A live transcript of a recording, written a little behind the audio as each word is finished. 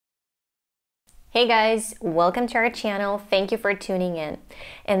Hey guys, welcome to our channel. Thank you for tuning in.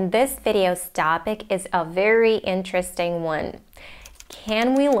 And this video's topic is a very interesting one.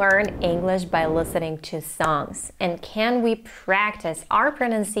 Can we learn English by listening to songs? And can we practice our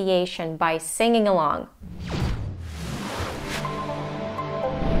pronunciation by singing along?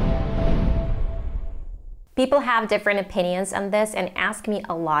 People have different opinions on this and ask me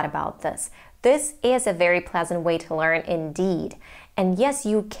a lot about this. This is a very pleasant way to learn indeed. And yes,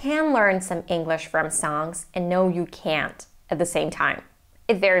 you can learn some English from songs, and no, you can't at the same time.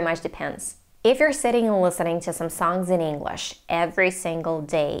 It very much depends. If you're sitting and listening to some songs in English every single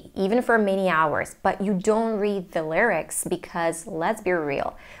day, even for many hours, but you don't read the lyrics because, let's be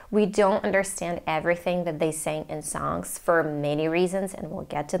real, we don't understand everything that they sing in songs for many reasons, and we'll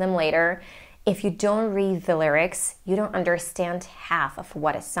get to them later. If you don't read the lyrics, you don't understand half of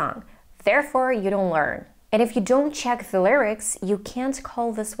what is sung. Therefore, you don't learn. And if you don't check the lyrics, you can't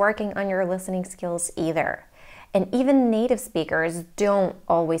call this working on your listening skills either. And even native speakers don't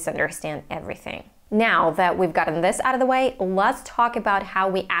always understand everything. Now that we've gotten this out of the way, let's talk about how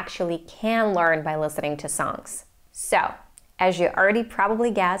we actually can learn by listening to songs. So, as you already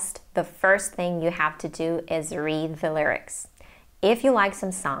probably guessed, the first thing you have to do is read the lyrics. If you like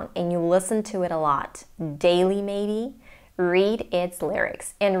some song and you listen to it a lot, daily maybe, read its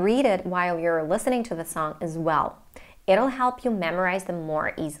lyrics and read it while you're listening to the song as well. It'll help you memorize them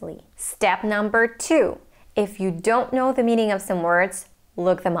more easily. Step number 2. If you don't know the meaning of some words,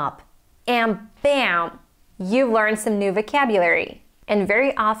 look them up. And bam! You've learned some new vocabulary. And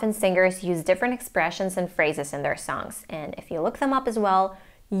very often singers use different expressions and phrases in their songs. And if you look them up as well,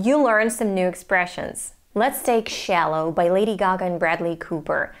 you learn some new expressions. Let's take Shallow by Lady Gaga and Bradley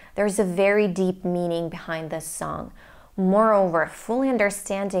Cooper. There's a very deep meaning behind this song. Moreover, fully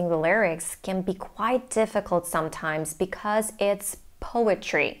understanding the lyrics can be quite difficult sometimes because it's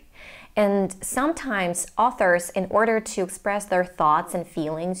poetry. And sometimes authors, in order to express their thoughts and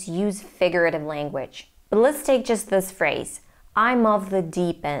feelings, use figurative language. But let's take just this phrase, I'm of the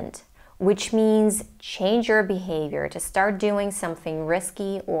deep end, which means change your behavior to start doing something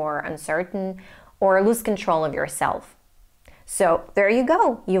risky or uncertain or lose control of yourself. So there you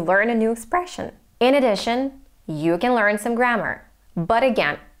go, you learn a new expression. In addition, you can learn some grammar. But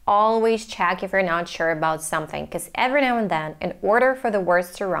again, always check if you're not sure about something, because every now and then, in order for the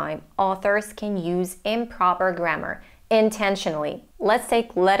words to rhyme, authors can use improper grammar intentionally. Let's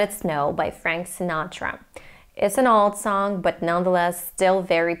take Let It Snow by Frank Sinatra. It's an old song, but nonetheless still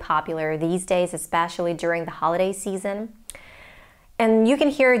very popular these days, especially during the holiday season. And you can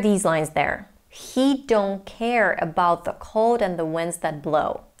hear these lines there. He don't care about the cold and the winds that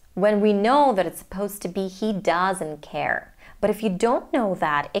blow. When we know that it's supposed to be he doesn't care. But if you don't know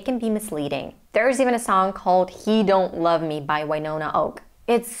that, it can be misleading. There's even a song called He Don't Love Me by Winona.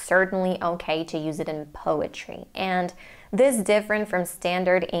 It's certainly okay to use it in poetry. And this, different from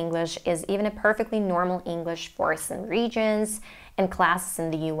standard English, is even a perfectly normal English for some regions and classes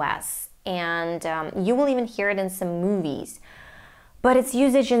in the US. And you will even hear it in some movies. But its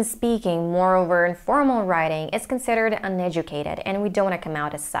usage in speaking, moreover in formal writing, is considered uneducated, and we don't want to come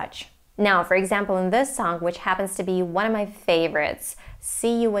out as such. Now, for example, in this song, which happens to be one of my favorites,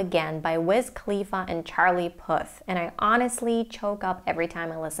 See You Again by Wiz Khalifa and Charlie Puth, and I honestly choke up every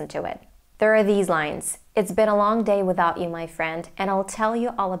time I listen to it. There are these lines, It's been a long day without you, my friend, and I'll tell you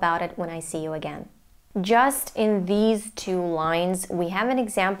all about it when I see you again. Just in these two lines, we have an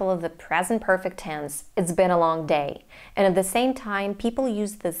example of the present perfect tense, it's been a long day. And at the same time, people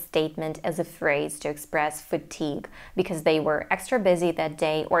use this statement as a phrase to express fatigue because they were extra busy that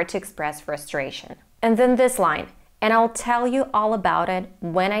day or to express frustration. And then this line, and I'll tell you all about it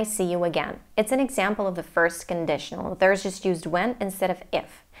when I see you again. It's an example of the first conditional. There's just used when instead of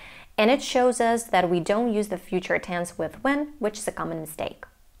if. And it shows us that we don't use the future tense with when, which is a common mistake.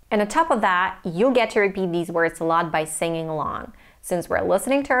 And on top of that, you'll get to repeat these words a lot by singing along, since we're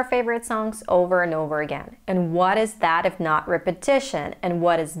listening to our favorite songs over and over again. And what is that if not repetition? And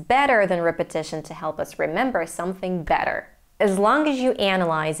what is better than repetition to help us remember something better? As long as you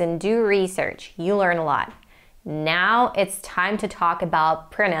analyze and do research, you learn a lot. Now it's time to talk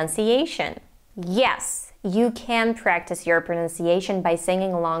about pronunciation. Yes, you can practice your pronunciation by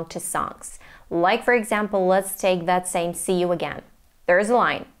singing along to songs. Like, for example, let's take that same See You Again. There's a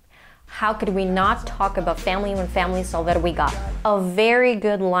line. How could we not talk about family when family's all that we got? A very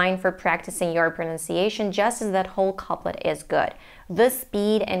good line for practicing your pronunciation, just as that whole couplet is good. The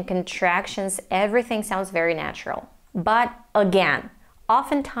speed and contractions, everything sounds very natural. But again,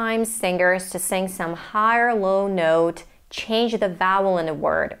 oftentimes singers, to sing some high or low note, change the vowel in a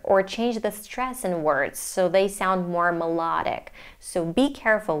word or change the stress in words so they sound more melodic. So be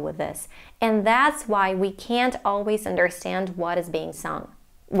careful with this. And that's why we can't always understand what is being sung.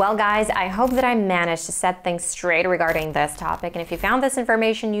 Well guys, I hope that I managed to set things straight regarding this topic, and if you found this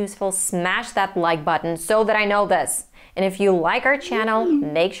information useful, smash that like button so that I know this. And if you like our channel,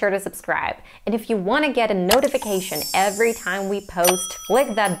 make sure to subscribe. And if you want to get a notification every time we post,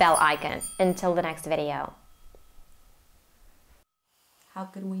 click that bell icon. Until the next video. How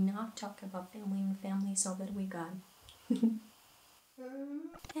could we not talk about family and family so that we got? And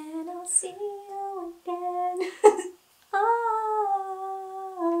I'll see you again.